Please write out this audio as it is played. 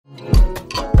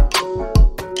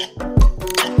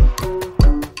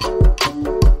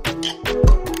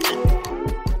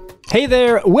Hey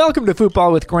there, welcome to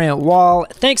Football with Grant Wahl.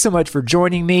 Thanks so much for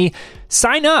joining me.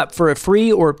 Sign up for a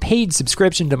free or paid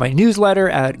subscription to my newsletter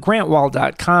at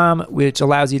grantwahl.com, which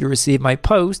allows you to receive my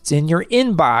posts in your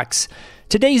inbox.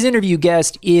 Today's interview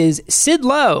guest is Sid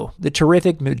Lowe, the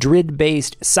terrific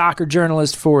Madrid-based soccer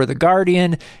journalist for The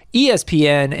Guardian,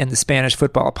 ESPN, and the Spanish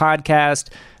Football Podcast.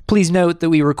 Please note that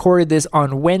we recorded this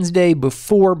on Wednesday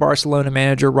before Barcelona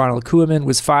manager Ronald Koeman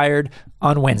was fired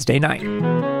on Wednesday night.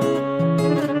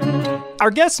 Our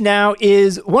guest now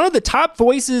is one of the top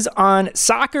voices on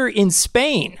soccer in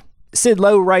Spain. Sid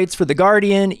Lowe writes for The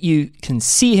Guardian. You can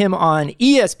see him on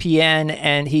ESPN,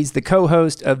 and he's the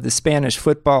co-host of the Spanish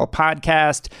Football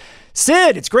Podcast.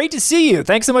 Sid, it's great to see you.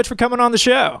 Thanks so much for coming on the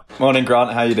show. Morning,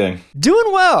 Grant. How are you doing?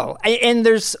 Doing well. And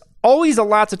there's always a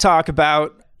lot to talk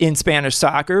about in Spanish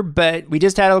soccer, but we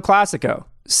just had El Clasico.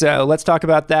 So let's talk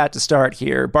about that to start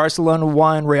here. Barcelona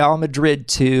 1, Real Madrid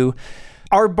 2.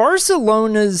 Are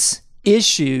Barcelona's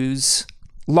issues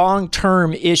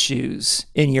long-term issues,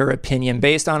 in your opinion,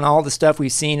 based on all the stuff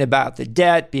we've seen about the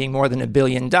debt being more than $1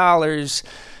 billion?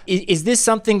 Is this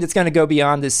something that's going to go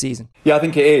beyond this season? Yeah, I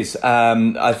think it is.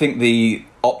 I think the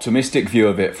optimistic view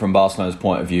of it from Barcelona's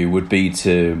point of view would be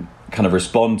to kind of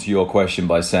respond to your question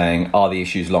by saying, are the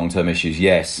issues long-term issues?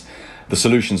 Yes. The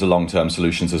solutions are long-term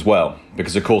solutions as well.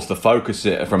 Because, of course, the focus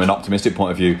from an optimistic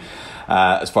point of view,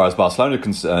 as far as Barcelona are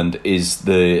concerned, is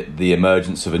the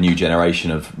emergence of a new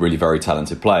generation of really very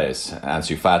talented players.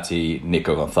 Ansu Fati,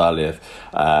 Nico Gonzalez,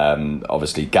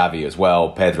 obviously Gavi as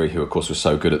well, Pedri, who of course was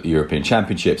so good at the European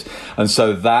Championships. And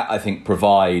so that, I think,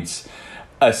 provides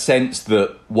a sense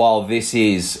that while this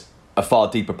is a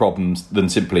far deeper problem than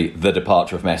simply the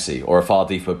departure of Messi, or a far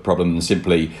deeper problem than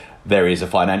simply there is a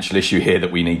financial issue here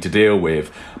that we need to deal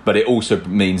with, but it also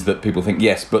means that people think,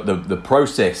 yes, but the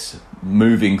process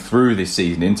moving through this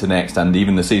season into next and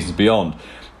even the seasons beyond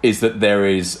is that there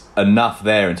is enough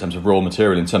there in terms of raw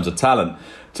material, in terms of talent,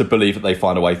 to believe that they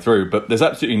find a way through. But there's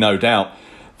absolutely no doubt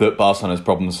that Barcelona's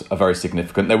problems are very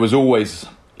significant. There was always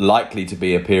likely to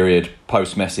be a period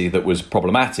post-Messi that was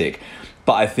problematic.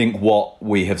 But I think what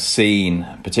we have seen,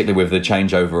 particularly with the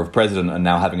changeover of president and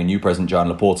now having a new president, Joan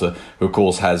Laporta, who of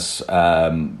course has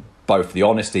both the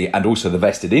honesty and also the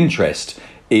vested interest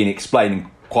in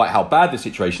explaining quite how bad the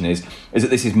situation is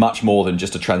that this is much more than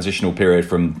just a transitional period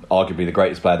from arguably the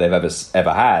greatest player they've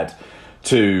ever had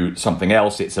to something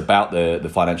else. It's about the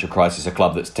financial crisis, a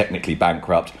club that's technically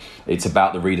bankrupt. It's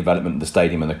about the redevelopment of the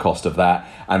stadium and the cost of that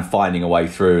and finding a way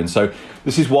through. And so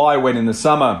this is why when in the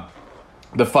summer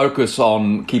the focus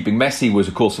on keeping Messi was,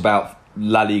 of course, about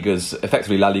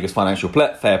effectively La Liga's financial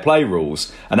fair play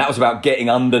rules. And that was about getting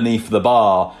underneath the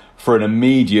bar for an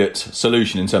immediate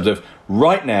solution in terms of,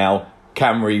 right now,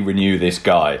 can we renew this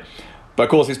guy? But, of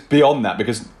course, it's beyond that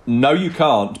because, no, you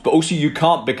can't. But also you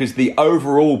can't because the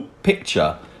overall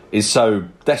picture is so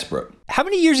desperate. How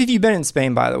many years have you been in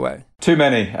Spain, by the way? Too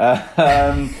many.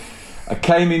 I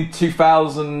came in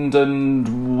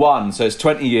 2001, so it's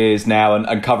 20 years now,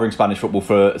 and covering Spanish football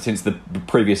since the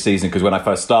previous season, because when I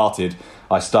first started,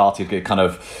 kind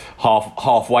of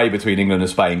halfway between England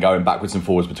and Spain, going backwards and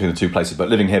forwards between the two places, but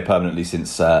living here permanently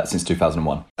since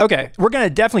 2001. Okay, we're going to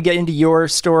definitely get into your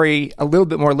story a little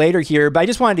bit more later here, but I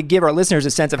just wanted to give our listeners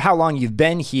a sense of how long you've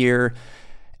been here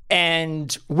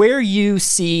and where you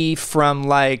see from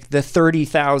like the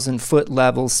 30,000 foot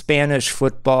level Spanish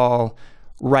football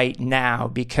right now,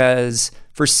 because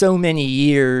for so many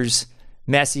years,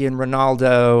 Messi and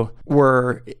Ronaldo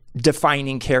were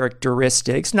defining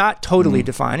characteristics, not totally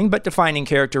defining, but defining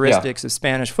characteristics of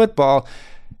Spanish football.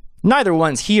 Neither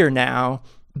one's here now,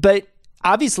 but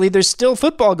obviously there's still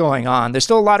football going on. There's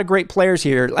still a lot of great players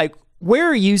here. Like, where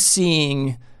are you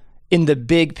seeing in the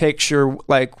big picture,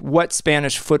 like what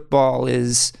Spanish football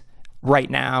is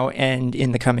right now and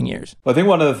in the coming years? Well, I think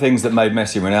one of the things that made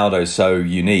Messi and Ronaldo so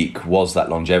unique was that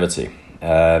longevity.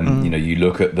 You know, you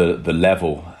look at the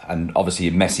level, and obviously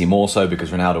Messi more so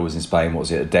because Ronaldo was in Spain, what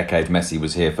was it, a decade? Messi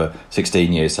was here for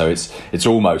 16 years, so it's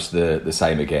almost the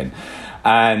same again.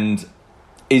 And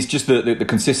it's just the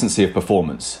consistency of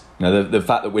performance. You know, the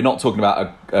fact that we're not talking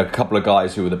about a couple of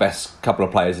guys who were the best couple of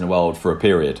players in the world for a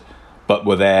period, but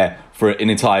were there for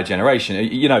an entire generation.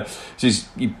 You know,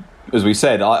 as we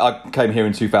said, I came here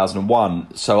in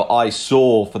 2001, so I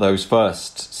saw for those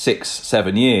first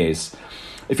 6-7 years,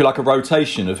 if you like, a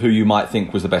rotation of who you might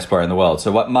think was the best player in the world.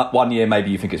 So one year maybe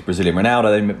you think it's Brazilian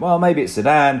Ronaldo, then well maybe it's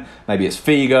Zidane, maybe it's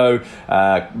Figo,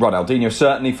 Ronaldinho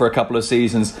certainly for a couple of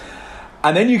seasons,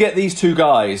 and then you get these two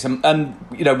guys, and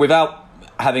you know, without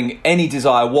having any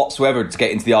desire whatsoever to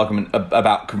get into the argument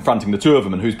about confronting the two of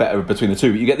them and who's better between the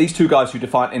two, but you get these two guys who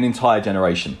define an entire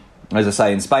generation. As I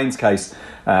say, in Spain's case,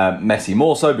 Messi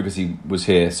more so because he was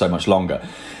here so much longer.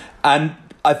 And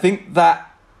I think that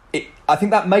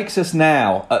makes us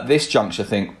now at this juncture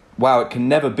think, wow, it can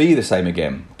never be the same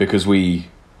again because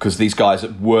these guys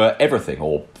were everything,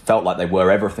 or felt like they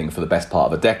were everything for the best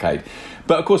part of a decade.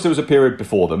 But of course there was a period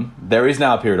before them. There is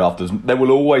now a period after them. There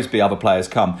will always be other players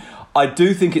come. I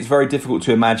do think it's very difficult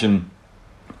to imagine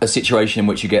a situation in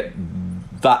which you get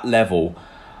that level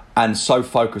and so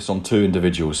focused on two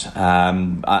individuals. In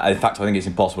fact, I think it's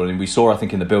impossible. And we saw, I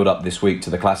think, in the build-up this week to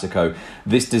the Clásico,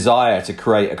 this desire to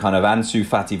create a kind of Ansu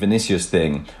Fati Vinicius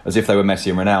thing, as if they were Messi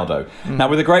and Ronaldo. Now,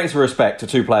 with the greatest respect to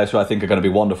two players who I think are going to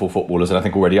be wonderful footballers, and I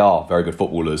think already are very good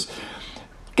footballers,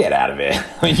 get out of it.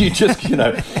 I mean, you just,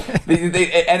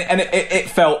 it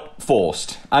felt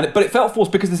forced. But it felt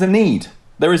forced because there's a need.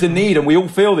 There is a need, and we all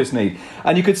feel this need.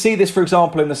 And you could see this, for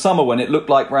example, in the summer when it looked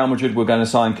like Real Madrid were going to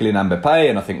sign Kylian Mbappé,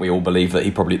 and I think we all believe that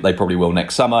they probably will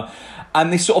next summer.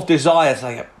 And this sort of desire to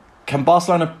say, can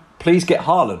Barcelona please get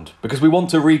Haaland? Because we want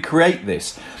to recreate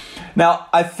this. Now,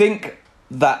 I think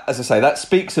that, as I say, that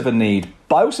speaks of a need,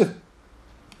 but I also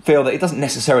feel that it doesn't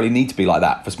necessarily need to be like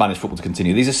that for Spanish football to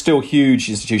continue. These are still huge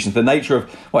institutions. The nature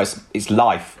of, well, it's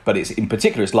life, but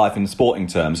it's life in sporting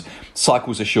terms.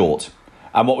 Cycles are short.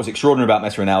 And what was extraordinary about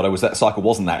Messi and Ronaldo was that cycle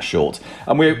wasn't that short.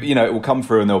 And it will come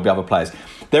through and there will be other players.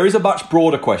 There is a much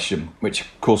broader question, which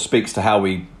of course speaks to how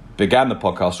we began the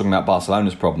podcast talking about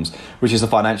Barcelona's problems, which is the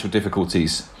financial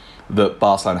difficulties that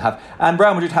Barcelona have. And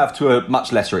Real Madrid have to a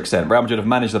much lesser extent. Real Madrid have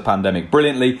managed the pandemic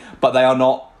brilliantly, but they are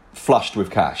not flushed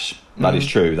with cash. That is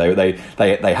true.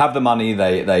 They have the money.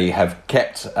 They have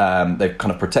kept. They've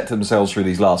kind of protected themselves through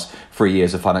these last 3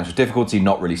 years of financial difficulty,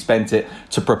 not really spent it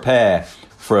to prepare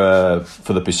for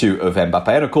the pursuit of Mbappé.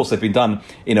 And of course they've been done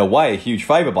in a way a huge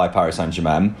favour by Paris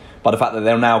Saint-Germain by the fact that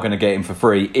they're now going to get him for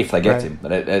free if they get him.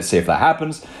 Let's see if that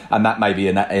happens, and that maybe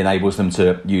enables them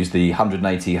to use the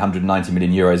 190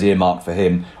 million euros earmarked for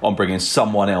him on bringing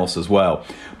someone else as well.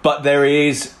 But there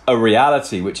is a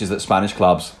reality, which is that Spanish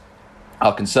clubs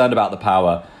are concerned about the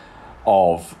power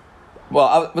of,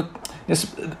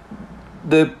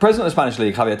 the president of the Spanish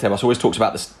League, Javier Tebas, always talks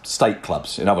about the state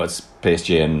clubs, in other words,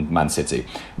 PSG and Man City.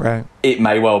 Right. It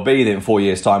may well be that in 4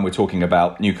 years' time we're talking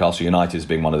about Newcastle United as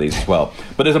being one of these as well.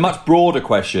 But there's a much broader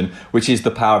question, which is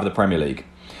the power of the Premier League.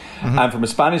 Mm-hmm. And from a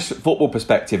Spanish football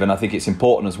perspective, and I think it's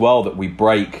important as well that we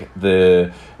break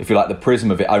the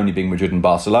prism of it only being Madrid and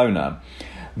Barcelona.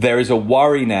 There is a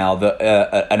worry now that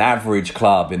an average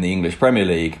club in the English Premier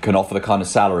League can offer the kind of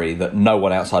salary that no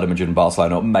one outside of Madrid and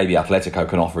Barcelona, or maybe Atletico,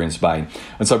 can offer in Spain.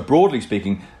 And so, broadly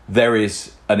speaking, there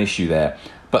is an issue there.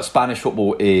 But Spanish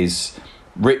football is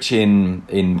rich in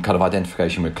kind of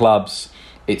identification with clubs.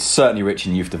 It's certainly rich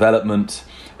in youth development.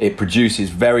 It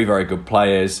produces very, very good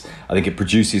players. I think it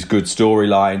produces good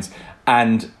storylines.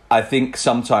 And I think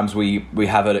sometimes we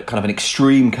have a kind of an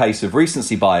extreme case of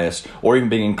recency bias, or even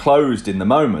being enclosed in the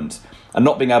moment and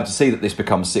not being able to see that this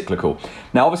becomes cyclical.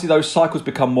 Now, obviously, those cycles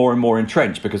become more and more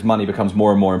entrenched because money becomes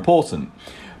more and more important.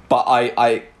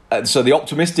 But so the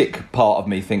optimistic part of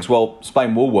me thinks, well,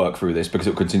 Spain will work through this because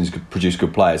it continues to produce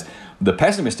good players. The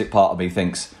pessimistic part of me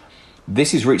thinks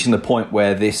this is reaching the point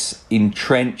where this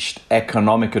entrenched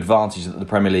economic advantage that the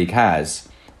Premier League has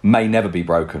may never be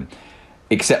broken.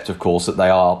 Except, of course, that they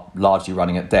are largely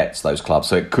running at debts, those clubs.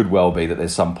 So it could well be that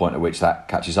there's some point at which that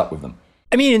catches up with them.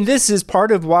 I mean, and this is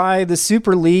part of why the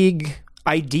Super League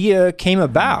idea came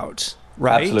about,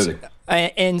 right? Absolutely.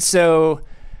 And so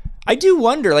I do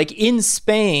wonder, like in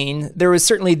Spain, there was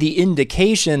certainly the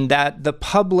indication that the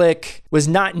public was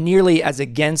not nearly as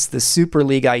against the Super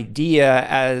League idea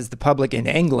as the public in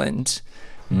England.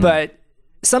 But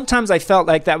sometimes I felt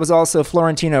like that was also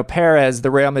Florentino Perez, the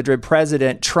Real Madrid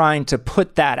president, trying to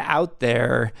put that out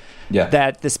there,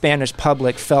 that the Spanish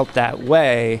public felt that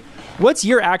way. What's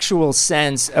your actual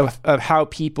sense of how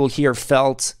people here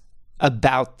felt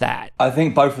about that? I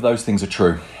think both of those things are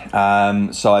true.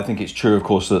 So I think it's true, of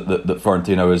course, that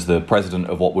Florentino, as the president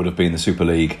of what would have been the Super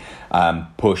League,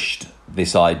 pushed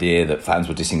this idea that fans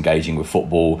were disengaging with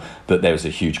football, that there was a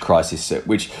huge crisis,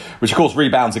 which of course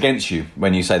rebounds against you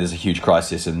when you say there's a huge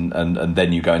crisis and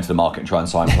then you go into the market and try and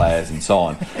sign players and so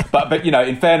on. But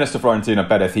in fairness to Florentino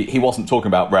Perez, he wasn't talking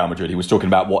about Real Madrid, he was talking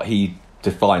about what he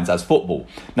defines as football.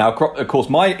 Now, of course,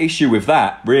 my issue with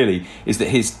that really is that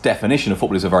his definition of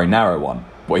football is a very narrow one.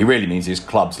 What he really means is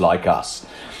clubs like us.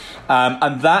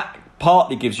 And that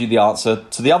partly gives you the answer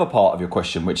to the other part of your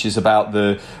question, which is about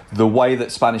the way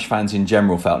that Spanish fans in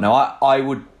general felt. Now, I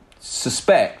would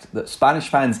suspect that Spanish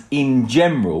fans in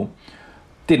general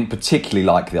didn't particularly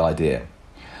like the idea.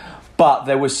 But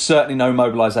there was certainly no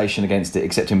mobilisation against it,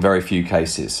 except in very few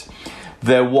cases.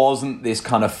 there wasn't this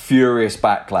kind of furious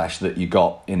backlash that you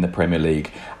got in the Premier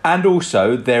League. And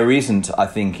also, there isn't, I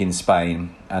think, in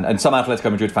Spain, and some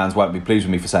Atletico Madrid fans won't be pleased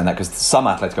with me for saying that, because some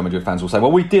Atletico Madrid fans will say,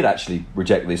 well, we did actually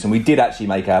reject this, and we did actually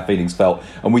make our feelings felt,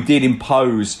 and we did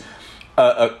impose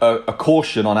a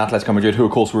caution on Atletico Madrid, who,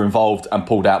 of course, were involved and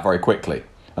pulled out very quickly.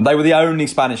 And they were the only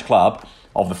Spanish club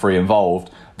of the three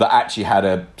involved that actually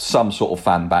had some sort of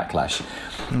fan backlash.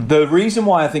 The reason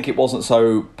why I think it wasn't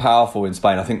so powerful in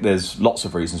Spain, I think there's lots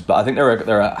of reasons, but I think there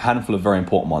are a handful of very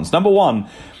important ones. Number one,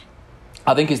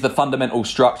 I think, is the fundamental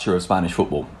structure of Spanish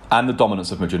football and the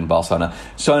dominance of Madrid and Barcelona.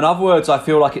 So in other words, I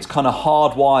feel like it's kind of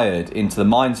hardwired into the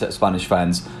mindset of Spanish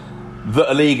fans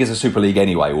that a league is a super league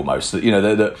anyway, almost. You know,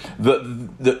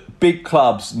 the big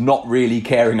clubs not really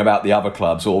caring about the other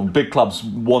clubs, or big clubs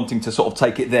wanting to sort of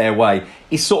take it their way,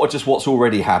 is sort of just what's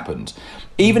already happened.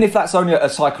 Even if that's only at a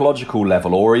psychological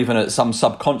level or even at some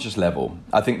subconscious level,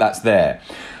 I think that's there.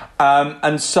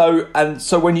 And so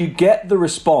when you get the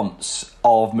response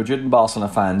of Madrid and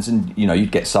Barcelona fans, and you know,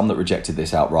 you'd get some that rejected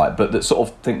this outright, but that sort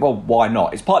of think, well, why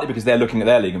not? It's partly because they're looking at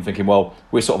their league and thinking, well,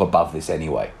 we're sort of above this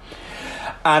anyway.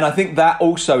 And I think that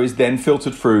also is then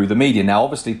filtered through the media. Now,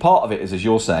 obviously, part of it is, as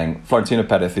you're saying, Florentino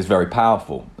Perez is very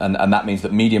powerful, and that means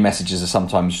that media messages are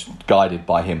sometimes guided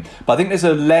by him. But I think there's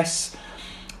a less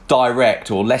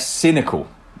direct or less cynical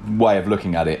way of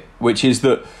looking at it, which is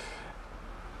that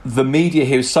the media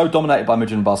here is so dominated by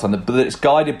Madrid and Barcelona, but that it's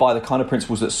guided by the kind of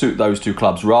principles that suit those two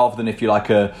clubs, rather than, if you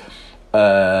like,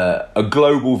 a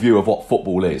global view of what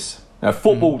football is. Now,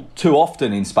 football too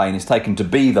often in Spain is taken to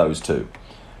be those two.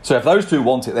 So if those two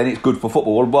want it, then it's good for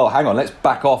football. Well, hang on, let's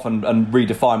back off and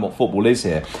redefine what football is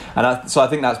here. And so I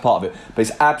think that's part of it. But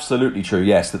it's absolutely true,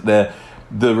 yes, that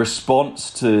the response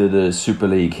to the Super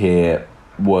League here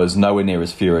was nowhere near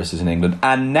as furious as in England.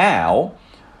 And now,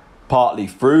 partly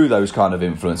through those kind of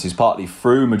influences, partly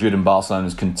through Madrid and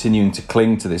Barcelona's continuing to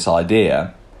cling to this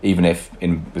idea, even if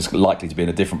it's likely to be in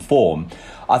a different form,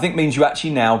 I think means you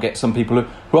actually now get some people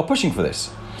who are pushing for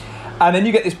this. And then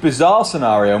you get this bizarre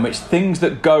scenario in which things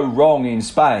that go wrong in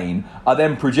Spain are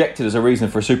then projected as a reason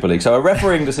for a Super League. So a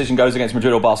refereeing decision goes against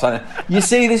Madrid or Barcelona. You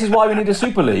see, this is why we need a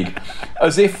Super League.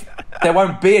 As if there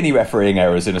won't be any refereeing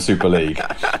errors in a Super League.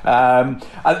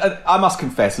 I must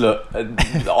confess, look,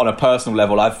 on a personal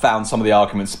level, I've found some of the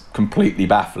arguments completely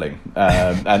baffling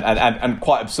and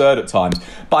quite absurd at times.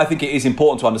 But I think it is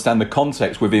important to understand the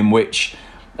context within which,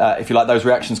 if you like, those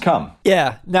reactions come.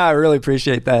 Yeah, no, I really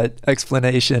appreciate that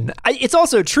explanation. It's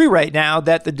also true right now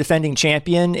that the defending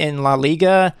champion in La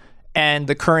Liga and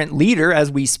the current leader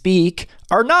as we speak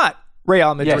are not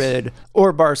Real Madrid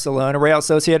or Barcelona. Real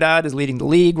Sociedad is leading the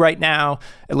league right now.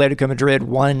 Atletico Madrid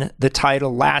won the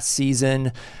title last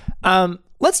season.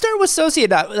 Let's start with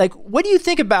Sociedad. Like, what do you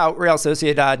think about Real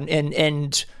Sociedad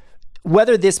and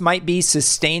whether this might be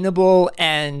sustainable,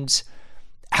 and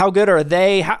how good are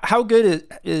they? How good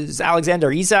is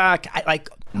Alexander Isak? I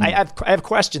have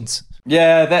questions.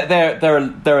 Yeah,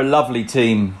 they're a lovely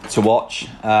team to watch.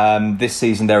 This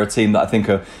season, they're a team that I think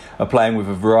are playing with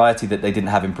a variety that they didn't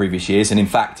have in previous years, and in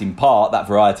fact, in part, that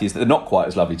variety is that they're not quite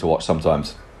as lovely to watch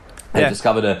sometimes. They've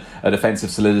discovered a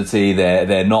defensive solidity.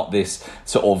 They're not this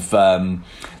sort of.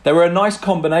 They were a nice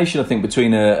combination, I think,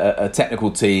 between a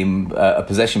technical team, a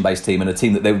possession-based team, and a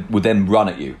team that they would then run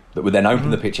at you, that would then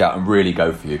open the pitch out and really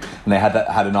go for you. And they had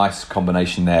a nice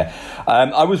combination there.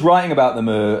 I was writing about them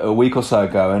a week or so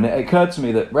ago, and it occurred to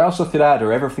me that Real Sociedad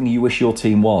are everything you wish your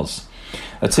team was.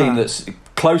 A team that's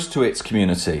close to its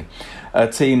community. A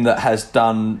team that has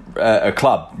done, a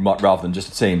club rather than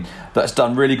just a team, that's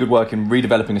done really good work in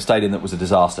redeveloping a stadium that was a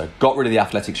disaster, got rid of the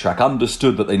athletics track,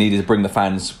 understood that they needed to bring the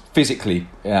fans physically,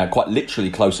 quite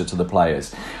literally closer to the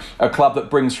players. A club that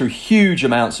brings through huge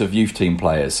amounts of youth team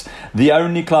players. The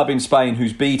only club in Spain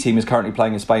whose B team is currently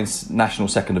playing in Spain's national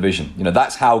second division. You know,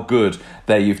 that's how good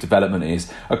their youth development is.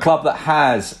 A club that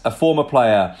has a former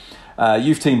player,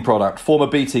 youth team product, former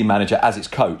B team manager as its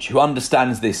coach, who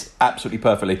understands this absolutely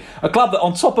perfectly. A club that,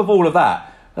 on top of all of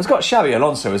that, has got Xabi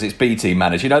Alonso as its B team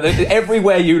manager. You know,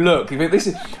 everywhere you look, you think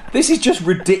this is just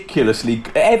ridiculously.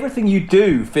 Everything you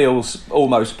do feels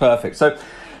almost perfect.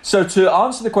 So to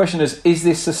answer the question is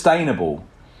this sustainable?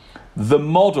 The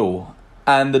model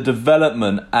and the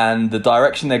development and the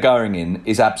direction they're going in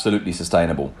is absolutely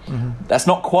sustainable. Mm-hmm. That's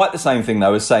not quite the same thing,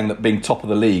 though, as saying that being top of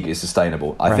the league is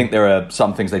sustainable. I think there are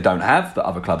some things they don't have that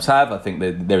other clubs have. I think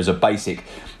that there's a basic,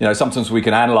 sometimes we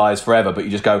can analyse forever, but you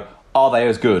just go, are they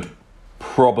as good?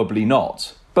 Probably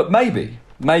not. But maybe.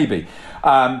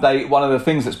 One of the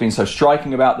things that's been so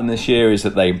striking about them this year is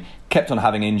that they kept on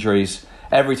having injuries.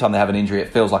 Every time they have an injury, it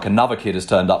feels like another kid has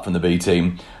turned up from the B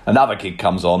team. Another kid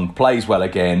comes on, plays well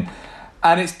again.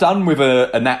 And it's done with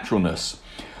a naturalness,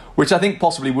 which I think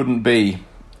possibly wouldn't be...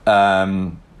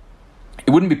 it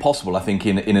wouldn't be possible, I think,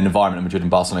 in an environment of Madrid and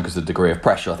Barcelona because of the degree of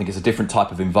pressure. I think it's a different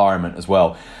type of environment as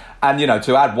well. And,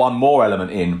 to add one more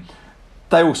element in,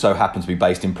 they also happen to be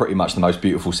based in pretty much the most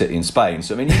beautiful city in Spain.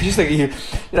 So, I mean, you just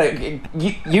think,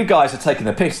 you guys are taking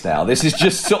the piss now. This is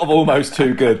just sort of almost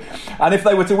too good. And if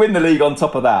they were to win the league on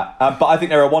top of that, but I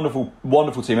think they're a wonderful,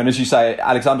 wonderful team. And as you say,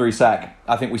 Alexander Isak,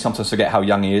 I think we sometimes forget how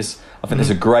young he is. I think there's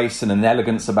a grace and an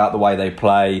elegance about the way they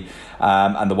play,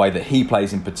 and the way that he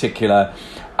plays in particular.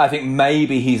 I think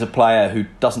maybe he's a player who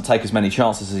doesn't take as many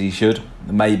chances as he should.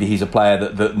 Maybe he's a player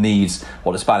that needs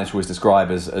what the Spanish always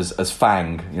describe as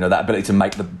fang, that ability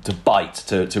to bite,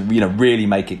 to really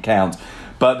make it count.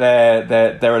 But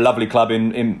they're a lovely club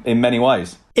in many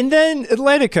ways. And then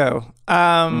Atletico,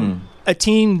 a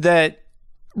team that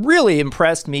really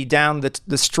impressed me down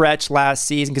the stretch last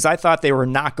season because I thought they were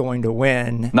not going to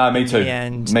win. No, me too.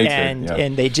 And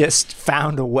they just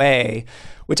found a way,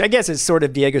 which I guess is sort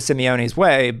of Diego Simeone's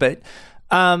way. But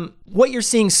what you're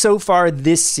seeing so far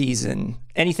this season,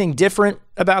 anything different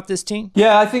about this team?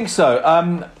 Yeah, I think so.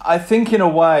 I think in a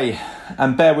way,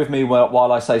 and bear with me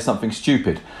while I say something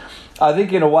stupid, I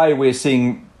think in a way we're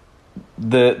seeing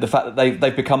the fact that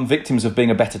they've become victims of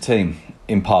being a better team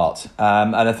in part.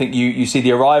 And I think you see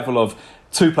the arrival of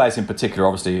two players in particular,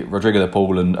 obviously Rodrigo de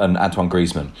Paul and Antoine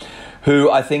Griezmann,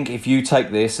 who I think if you take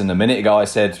this, and a minute ago I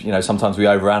said, sometimes we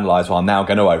overanalyse, well, I'm now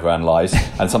going to overanalyse,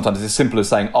 and sometimes it's as simple as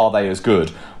saying, are they as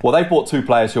good? Well, they've brought two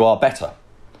players who are better,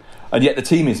 and yet the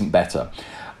team isn't better.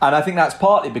 And I think that's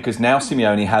partly because now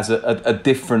Simeone has a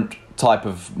different type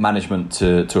of management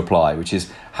to apply, which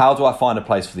is, how do I find a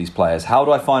place for these players? How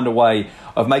do I find a way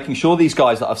of making sure these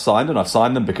guys that I've signed, and I've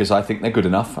signed them because I think they're good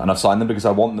enough, and I've signed them because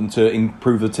I want them to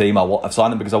improve the team, I've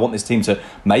signed them because I want this team to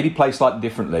maybe play slightly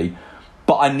differently,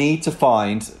 but I need to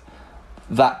find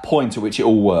that point at which it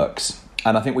all works.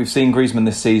 And I think we've seen Griezmann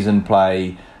this season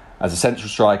play as a central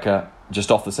striker, just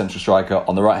off the central striker,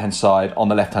 on the right-hand side, on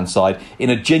the left-hand side, in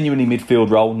a genuinely midfield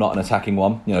role, not an attacking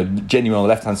one, genuine on the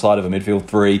left-hand side of a midfield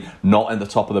three, not at the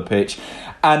top of the pitch.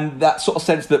 And that sort of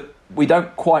sense that we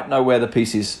don't quite know where the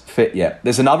pieces fit yet.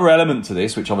 There's another element to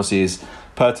this, which obviously is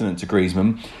pertinent to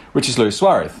Griezmann, which is Luis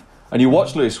Suarez. And you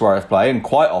watch Luis Suarez play, and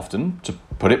quite often, to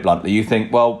put it bluntly, you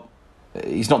think, well,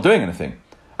 he's not doing anything.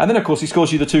 And then, of course, he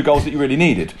scores you the two goals that you really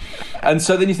needed. And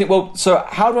so then you think, well, so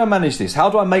how do I manage this? How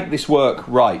do I make this work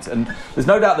right? And there's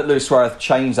no doubt that Luis Suarez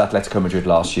changed Atletico Madrid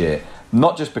last year,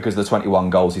 not just because of the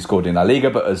 21 goals he scored in La Liga,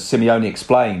 but as Simeone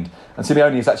explained, and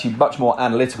Simeone is actually much more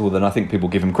analytical than I think people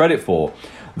give him credit for,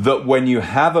 that when you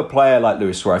have a player like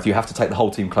Luis Suarez, you have to take the whole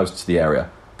team closer to the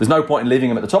area. There's no point in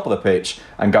leaving him at the top of the pitch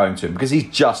and going to him because he's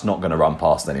just not going to run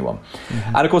past anyone.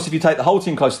 Mm-hmm. And of course, if you take the whole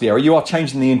team close to the area, you are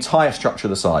changing the entire structure of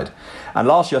the side. And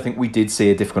last year, I think we did see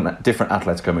a different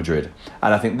Atletico Madrid.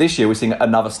 And I think this year we're seeing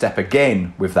another step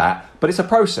again with that. But it's a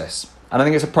process. And I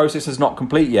think it's a process that's not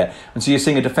complete yet. And so you're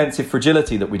seeing a defensive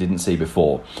fragility that we didn't see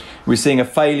before. We're seeing a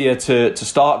failure to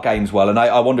start games well. And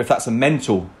I wonder if that's a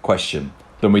mental question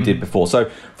than we did before. So,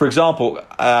 for example,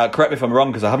 correct me if I'm wrong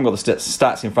because I haven't got the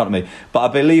stats in front of me, but I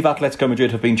believe Atletico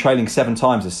Madrid have been trailing 7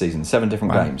 times this season, 7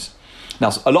 different games.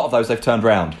 Now, a lot of those they've turned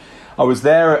round. I was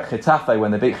there at Getafe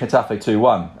when they beat Getafe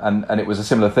 2-1, and it was a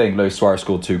similar thing. Luis Suarez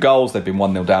scored 2 goals, they'd been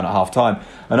 1-0 down at half-time,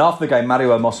 and after the game,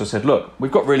 Mario Hermoso said, look,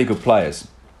 we've got really good players,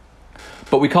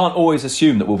 but we can't always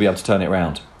assume that we'll be able to turn it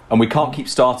around, and we can't keep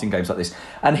starting games like this.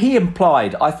 And he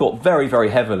implied, I thought, very, very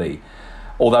heavily,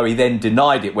 although he then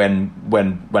denied it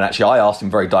when actually I asked him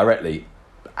very directly,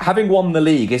 having won the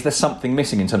league, is there something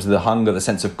missing in terms of the hunger, the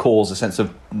sense of cause, the sense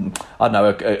of, I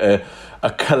don't know,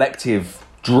 a collective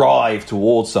drive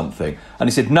towards something? And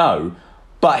he said no,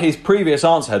 but his previous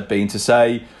answer had been to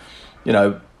say,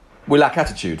 we lack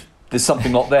attitude. There's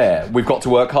something not there. We've got to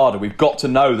work harder. We've got to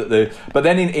know that But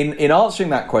then in answering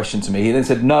that question to me, he then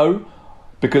said no,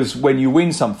 because when you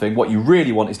win something, what you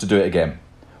really want is to do it again.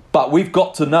 But we've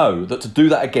got to know that to do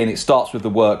that again, it starts with the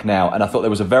work now. And I thought there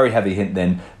was a very heavy hint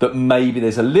then that maybe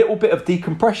there's a little bit of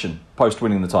decompression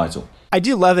post-winning the title. I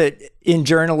do love it in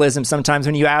journalism sometimes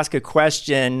when you ask a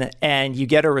question and you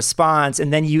get a response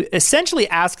and then you essentially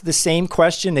ask the same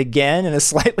question again in a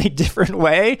slightly different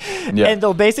way. Yeah. And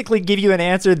they'll basically give you an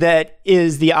answer that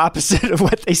is the opposite of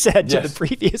what they said to the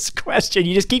previous question.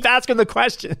 You just keep asking the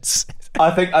questions.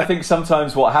 I think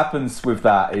sometimes what happens with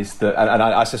that is that, and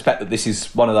I suspect that this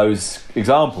is one of those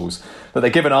examples, that they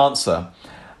give an answer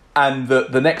and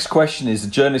the next question is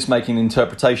the journalist making an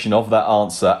interpretation of that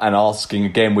answer and asking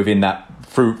again within that,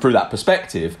 through that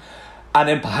perspective. And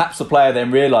then perhaps the player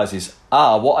then realises,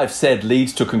 what I've said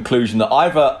leads to a conclusion that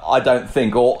either I don't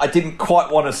think or I didn't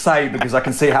quite want to say because I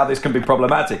can see how this can be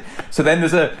problematic. So then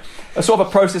there's a sort of a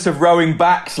process of rowing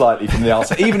back slightly from the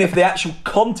answer, even if the actual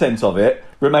content of it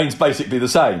remains basically the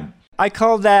same. I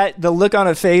call that the look on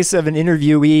a face of an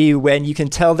interviewee when you can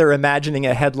tell they're imagining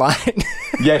a headline.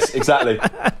 Yes, exactly.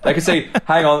 They can see,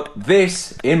 hang on,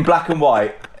 this in black and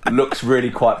white looks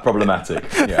really quite problematic.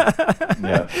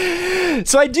 Yeah.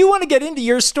 So I do want to get into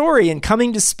your story and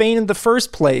coming to Spain in the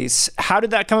first place. How did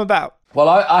that come about? Well,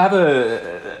 I have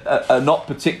a not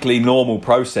particularly normal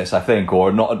process, I think,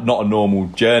 or not a normal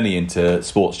journey into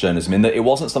sports journalism, in that it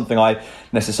wasn't something I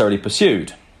necessarily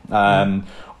pursued,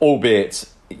 albeit,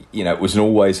 it was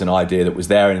always an idea that was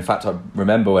there. And in fact, I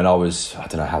remember when I was, I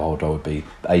don't know how old I would be,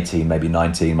 18, maybe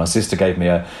 19, my sister gave me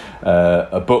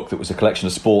a book that was a collection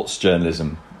of sports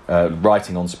journalism,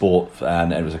 writing on sport,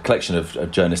 and it was a collection of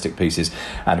journalistic pieces.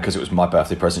 And because it was my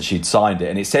birthday present, she'd signed it,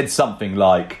 and it said something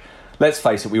like, let's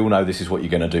face it, we all know this is what you're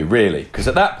going to do, really. Because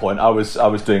at that point, I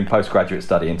was doing postgraduate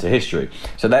study into history.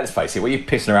 So let's face it, what are you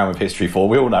pissing around with history for?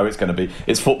 We all know it's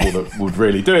football that would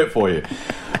really do it for you.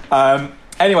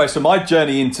 Anyway, so my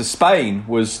journey into Spain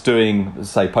was doing,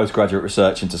 say, postgraduate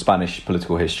research into Spanish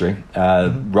political history,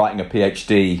 writing a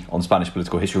PhD on Spanish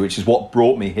political history, which is what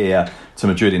brought me here to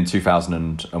Madrid in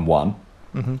 2001.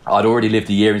 Mm-hmm. I'd already lived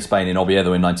a year in Spain, in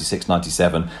Oviedo, in 96,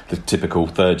 97, the typical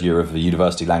third year of the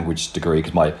university language degree,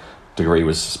 because my degree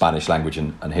was Spanish language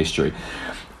and history.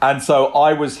 And so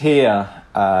I was here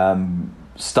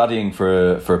studying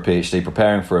for a PhD,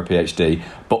 preparing for a PhD,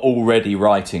 but already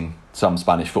writing some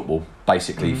Spanish football,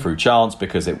 basically through chance,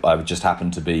 because I just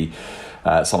happened to be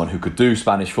someone who could do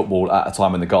Spanish football at a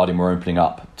time when The Guardian were opening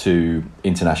up to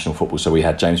international football. So we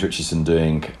had James Richardson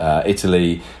doing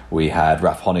Italy, we had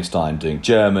Ralph Honigstein doing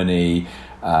Germany.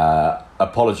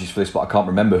 Apologies for this, but I can't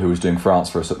remember who was doing France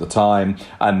for us at the time.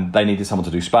 And they needed someone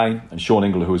to do Spain. And Sean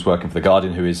Ingle, who was working for The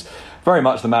Guardian, who is very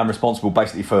much the man responsible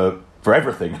basically for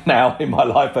everything now in my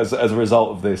life as a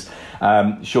result of this.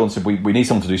 Sean said, we need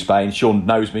someone to do Spain. Sean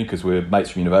knows me because we're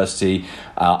mates from university.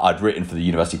 I'd written for the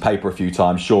university paper a few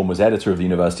times. Sean was editor of the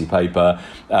university paper.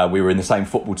 We were in the same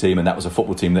football team, and that was a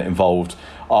football team that involved,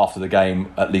 after the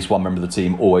game, at least one member of the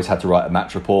team always had to write a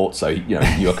match report. So,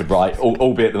 you could write,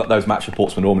 albeit that those match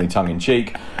reports were normally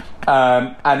tongue-in-cheek.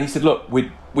 And he said, look,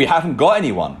 we haven't got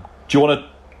anyone. Do you want to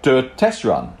do a test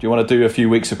run? Do you want to do a few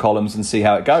weeks of columns and see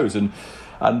how it goes? And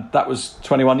that was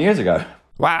 21 years ago.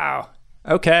 Wow.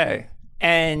 Okay.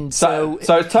 And so it's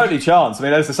totally chance. I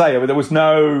mean, as I say, there was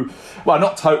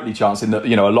not totally chance in that,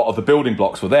 a lot of the building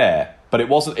blocks were there, but it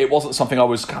wasn't something I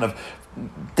was kind of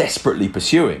desperately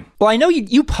pursuing. Well, I know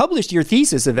you published your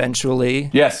thesis eventually.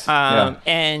 Yes.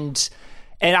 And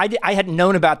I hadn't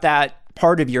known about that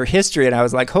part of your history, and I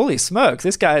was like, holy smokes,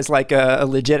 this guy is like a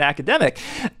legit academic.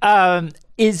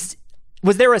 Was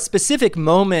there a specific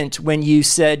moment when you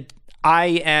said,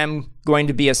 I am going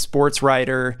to be a sports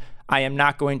writer, I am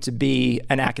not going to be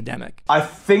an academic? I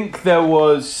think there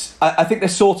was, I think there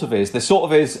sort of is, and there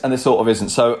sort of isn't.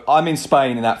 So I'm in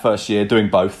Spain in that first year doing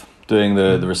both, doing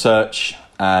the research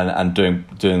and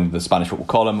doing the Spanish football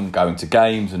column and going to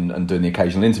games and doing the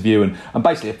occasional interview and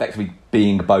basically effectively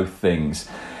being both things.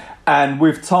 And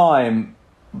with time,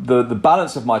 the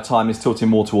balance of my time is tilting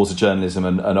more towards the journalism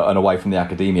and away from the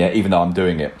academia, even though I'm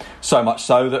doing it. So much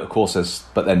so that, of course,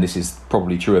 but then this is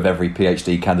probably true of every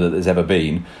PhD candidate there's ever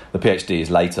been, the PhD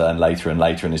is later and later and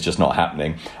later and it's just not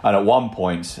happening. And at one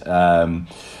point,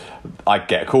 I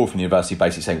get a call from the university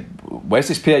basically saying, where's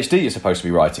this PhD you're supposed to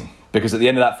be writing? Because at the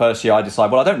end of that first year, I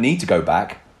decide, well, I don't need to go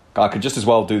back. I could just as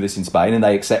well do this in Spain, and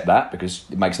they accept that because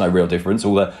it makes no real difference.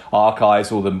 All the archives,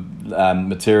 all the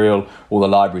material, all the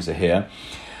libraries are here.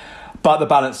 But the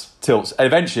balance tilts.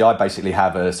 Eventually, I basically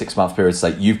have a 6-month period to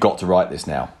say, you've got to write this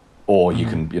now, or you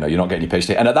can, you're not getting your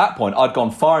PhD. And at that point, I'd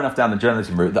gone far enough down the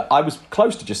journalism route that I was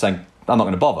close to just saying, I'm not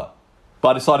going to bother. But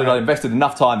I decided I invested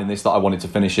enough time in this that I wanted to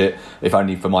finish it, if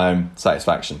only for my own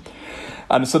satisfaction.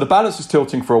 And so the balance was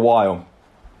tilting for a while.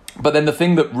 But then the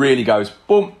thing that really goes,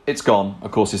 boom, it's gone,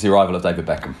 of course, is the arrival of David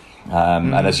Beckham.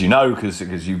 And as you know,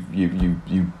 because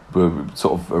you were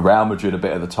sort of around Madrid a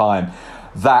bit at the time,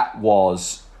 that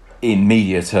was, in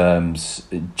media terms,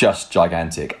 just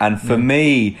gigantic. And for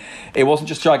me, it wasn't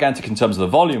just gigantic in terms of the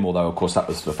volume, although, of course, that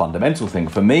was the fundamental thing.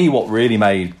 For me, what really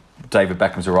made David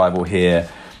Beckham's arrival here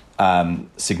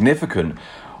significant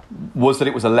was that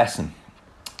it was a lesson.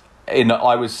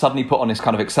 I was suddenly put on this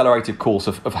kind of accelerated course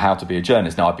of how to be a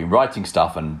journalist. Now, I've been writing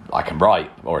stuff and I can write,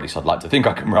 or at least I'd like to think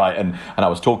I can write. And I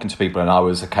was talking to people and I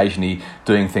was occasionally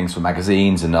doing things for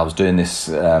magazines and I was doing this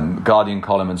Guardian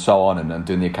column and so on and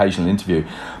doing the occasional interview.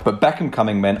 But Beckham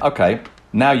coming meant, okay,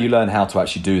 Now you learn how to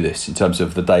actually do this in terms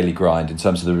of the daily grind, in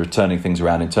terms of the returning things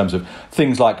around, in terms of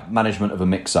things like management of a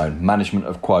mix zone, management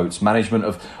of quotes, management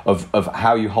of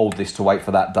how you hold this to wait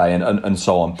for that day, and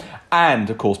so on. And,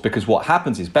 of course, because what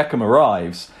happens is Beckham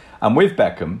arrives, and with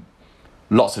Beckham,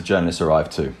 lots of journalists arrive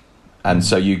too. And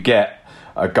so you get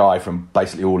a guy from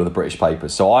basically all of the British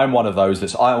papers. So I'm one of those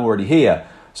I'm already here.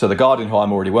 So the Guardian, who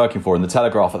I'm already working for, and the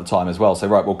Telegraph at the time as well, say,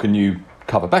 right, well, can you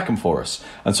cover Beckham for us?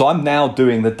 And so I'm now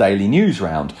doing the daily news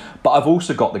round. But I've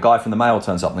also got the guy from the Mail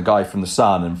turns up, and the guy from the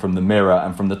Sun and from the Mirror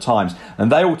and from the Times, and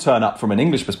they all turn up from an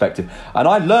English perspective, and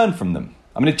I learn from them.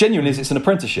 I mean, it genuinely is, it's an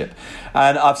apprenticeship.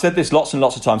 And I've said this lots and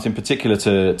lots of times, in particular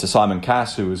to Simon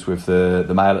Cass, who was with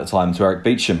the Mail at the time, to Eric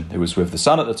Beecham, who was with the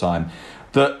Sun at the time,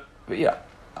 that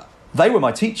they were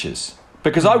my teachers.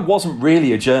 Because I wasn't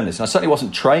really a journalist, and I certainly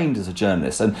wasn't trained as a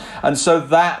journalist. And so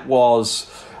that was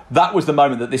the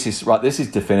moment that this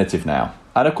is definitive now.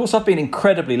 And of course, I've been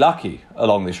incredibly lucky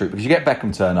along this route, because you get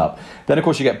Beckham turn up. Then, of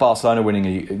course, you get Barcelona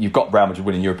winning. You've got Real Madrid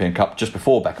winning European Cup just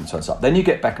before Beckham turns up. Then you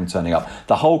get Beckham turning up.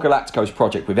 The whole Galacticos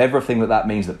project, with everything that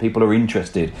means, that people are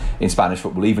interested in Spanish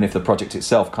football, even if the project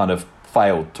itself kind of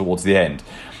failed towards the end.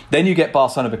 Then you get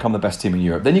Barcelona become the best team in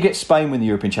Europe. Then you get Spain win the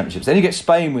European Championships. Then you get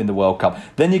Spain win the World Cup.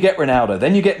 Then you get Ronaldo.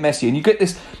 Then you get Messi. And you get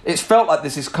this, it's felt like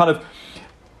this is kind of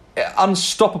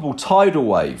unstoppable tidal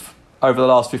wave over the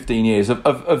last 15 years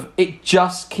of it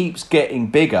just keeps getting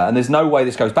bigger, and there's no way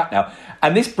this goes back now.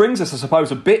 And this brings us, I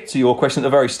suppose, a bit to your question at the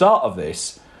very start of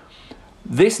this.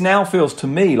 This now feels to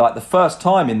me like the first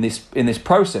time in this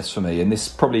process for me, in this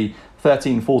probably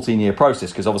 13, 14-year process,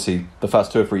 because obviously the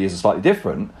first 2 or 3 years are slightly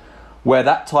different, where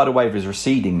that tidal wave is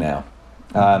receding now.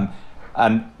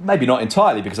 And maybe not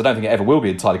entirely, because I don't think it ever will be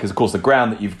entirely, because of course the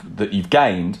ground that you've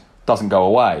gained doesn't go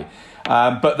away.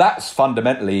 But that's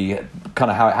fundamentally kind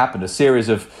of how it happened, a series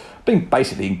of being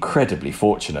basically incredibly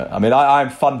fortunate. I mean, I'm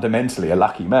fundamentally a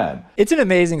lucky man. It's an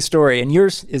amazing story, and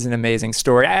yours is an amazing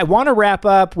story. I want to wrap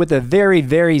up with a very,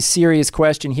 very serious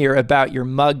question here about your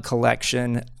mug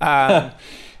collection.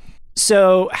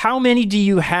 So how many do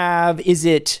you have? Is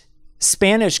it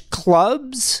Spanish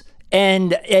clubs?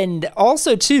 And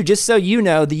also, too, just so you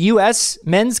know, the U.S.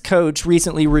 men's coach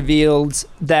recently revealed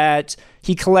that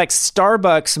he collects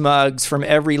Starbucks mugs from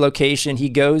every location he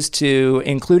goes to,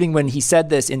 including when he said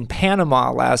this in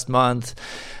Panama last month.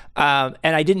 And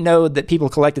I didn't know that people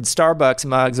collected Starbucks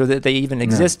mugs, or that they even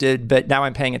existed, but now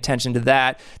I'm paying attention to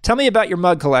that. Tell me about your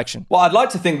mug collection. Well, I'd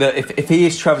like to think that if he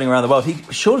is travelling around the world,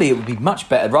 surely it would be much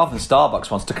better, rather than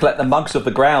Starbucks ones, to collect the mugs of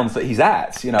the grounds that he's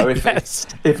at. You know, if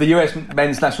the US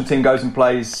men's national team goes and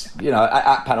plays, you know,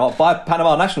 at Panama, buy a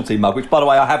Panama national team mug, which, by the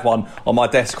way, I have one on my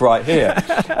desk right here.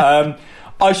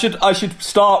 I should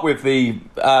start with the.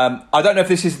 I don't know if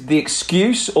this is the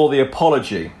excuse or the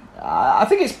apology. I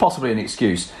think it's possibly an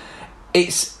excuse.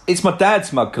 It's my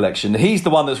dad's mug collection. He's the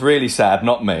one that's really sad,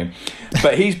 not me.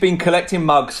 But he's been collecting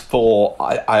mugs for,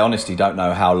 I honestly don't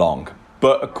know how long.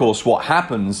 But of course, what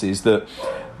happens is that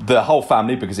the whole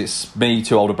family, because it's me,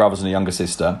 2 older brothers and a younger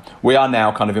sister, we are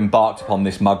now kind of embarked upon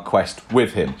this mug quest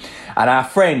with him. And our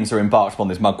friends are embarked upon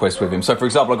this mug quest with him. So, for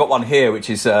example, I've got one here, which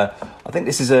is, I think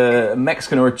this is a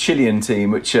Mexican or a Chilean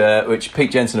team, which Pete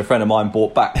Jensen, a friend of mine,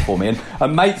 bought back for me.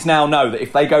 And mates now know that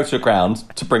if they go to a ground,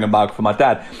 to bring a mug for my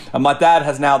dad. And my dad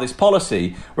has now this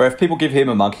policy where if people give him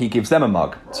a mug, he gives them a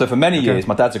mug. So for many years,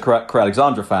 my dad's a Crewe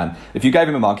Alexandra fan. If you gave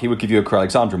him a mug, he would give you a Crewe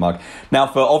Alexandra mug. Now,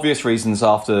 for obvious reasons,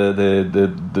 after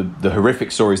the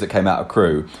horrific stories that came out of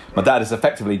Crewe, my dad has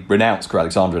effectively renounced Crewe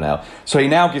Alexandra now. So he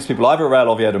now gives people either a Real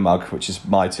Oviedo mug, which is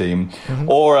my team,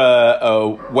 or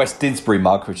a West Didsbury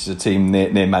mug, which is a team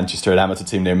near Manchester, an amateur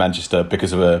team near Manchester,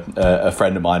 because of a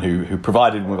friend of mine who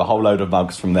provided him with a whole load of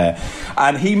mugs from there.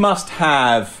 And he must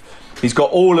have, he's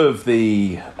got all of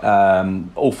the,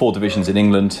 all 4 divisions in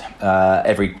England,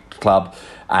 every club,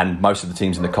 and most of the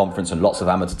teams in the conference, and lots of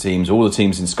amateur teams, all the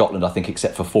teams in Scotland, I think,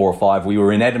 except for 4 or 5. We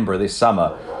were in Edinburgh this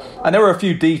summer, and there were a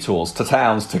few detours to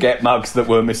towns to get mugs that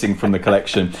were missing from the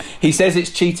collection. He says it's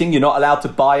cheating. You're not allowed to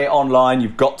buy it online.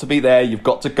 You've got to be there. You've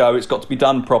got to go. It's got to be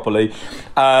done properly.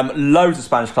 Loads of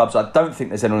Spanish clubs. I don't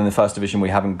think there's anyone in the first division we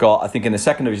haven't got. I think in the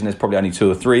second division there's probably only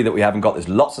 2 or 3 that we haven't got. There's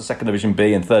lots of second division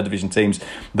B and third division teams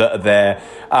that are there.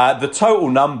 The total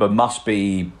number must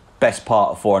be best part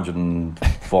of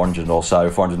 400 or so,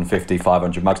 450,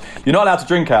 500 mugs. You're not allowed to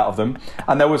drink out of them.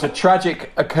 And there was a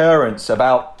tragic occurrence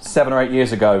about 7 or 8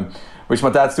 years ago, which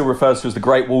my dad still refers to as the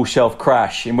Great Wall Shelf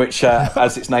Crash, in which,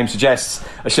 as its name suggests,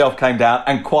 a shelf came down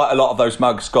and quite a lot of those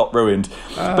mugs got ruined.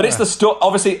 But it's the story.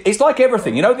 Obviously, it's like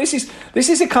everything. You know, this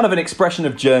is a kind of an expression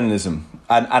of journalism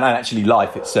and actually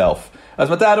life itself. As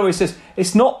my dad always says,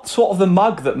 it's not sort of the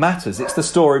mug that matters, it's the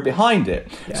story behind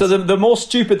it. Yes. So the more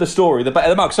stupid the story, the better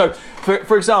the mug. So,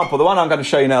 for example, the one I'm going to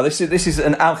show you now, this is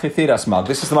an Algeciras mug.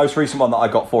 This is the most recent one that I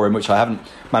got for him, which I haven't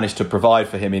managed to provide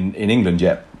for him in England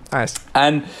yet. Nice.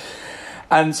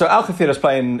 And so Algeciras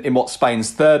playing in what's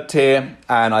Spain's third tier,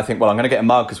 and I think, well, I'm going to get a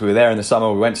mug because we were there in the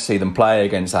summer. We went to see them play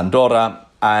against Andorra,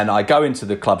 and I go into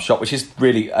the club shop, which is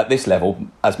really, at this level,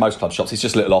 as most club shops, it's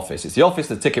just a little office. It's the office,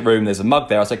 the ticket room, there's a mug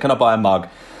there. I say, can I buy a mug?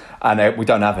 And we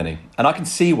don't have any. And I can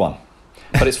see one,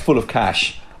 but it's full of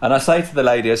cash. And I say to the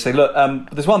lady, I say, look,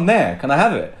 there's one there, can I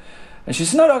have it? And she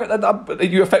says, no,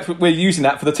 we're using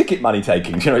that for the ticket money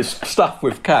taking. You know, it's stuff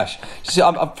with cash. She said,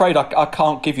 I'm afraid I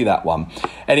can't give you that one.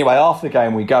 Anyway, after the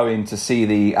game, we go in to see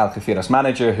the Algeciras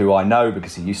manager, who I know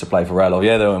because he used to play for Real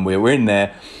Oviedo, and we're in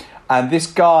there. And this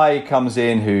guy comes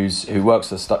in who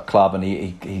works at the club, and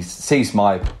he sees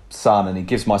my son, and he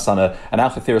gives my son an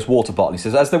Algeciras water bottle. He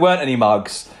says, as there weren't any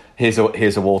mugs, here's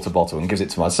a water bottle, and gives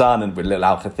it to my son, and with a little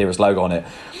Algeciras logo on it.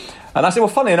 And I said, well,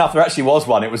 funnily enough, there actually was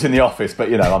one. It was in the office, but,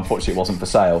 unfortunately it wasn't for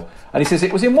sale. And he says,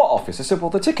 it was in what office? I said, well,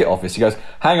 the ticket office. He goes,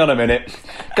 hang on a minute.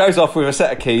 Goes off with a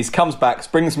set of keys, comes back,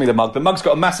 brings me the mug. The mug's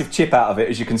got a massive chip out of it,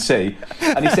 as you can see.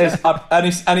 And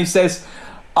he says,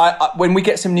 when we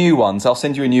get some new ones, I'll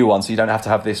send you a new one so you don't have to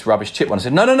have this rubbish chip one. I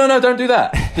said, no, don't do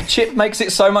that. The chip makes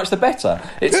it so much the better.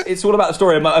 It's all about the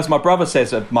story. As my brother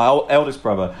says, my eldest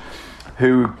brother,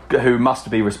 who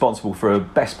must be responsible for a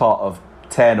best part of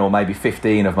 10 or maybe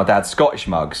 15 of my dad's Scottish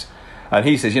mugs. And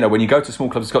he says, when you go to small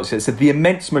clubs in Scotland, he said the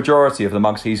immense majority of the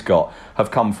mugs he's got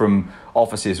have come from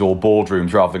offices or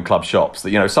boardrooms rather than club shops.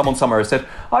 That, someone somewhere has said,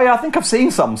 oh yeah, I think I've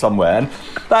seen some somewhere. And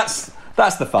that's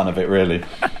the fun of it, really.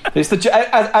 It's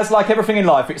as like everything in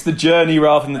life, it's the journey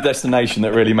rather than the destination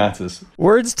that really matters.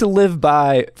 Words to live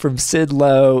by from Sid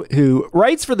Lowe, who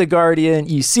writes for The Guardian.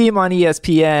 You see him on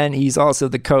ESPN. He's also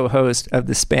the co-host of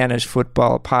the Spanish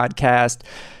Football Podcast.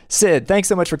 Sid, thanks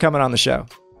so much for coming on the show.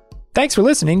 Thanks for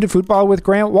listening to Football with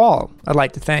Grant Wahl. I'd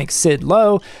like to thank Sid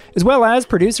Lowe, as well as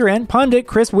producer and pundit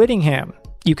Chris Whittingham.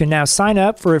 You can now sign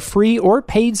up for a free or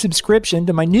paid subscription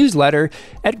to my newsletter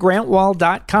at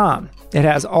grantwahl.com. It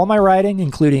has all my writing,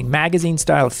 including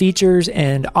magazine-style features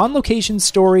and on-location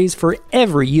stories for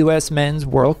every U.S. Men's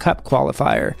World Cup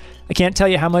qualifier. I can't tell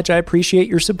you how much I appreciate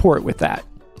your support with that.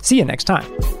 See you next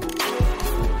time.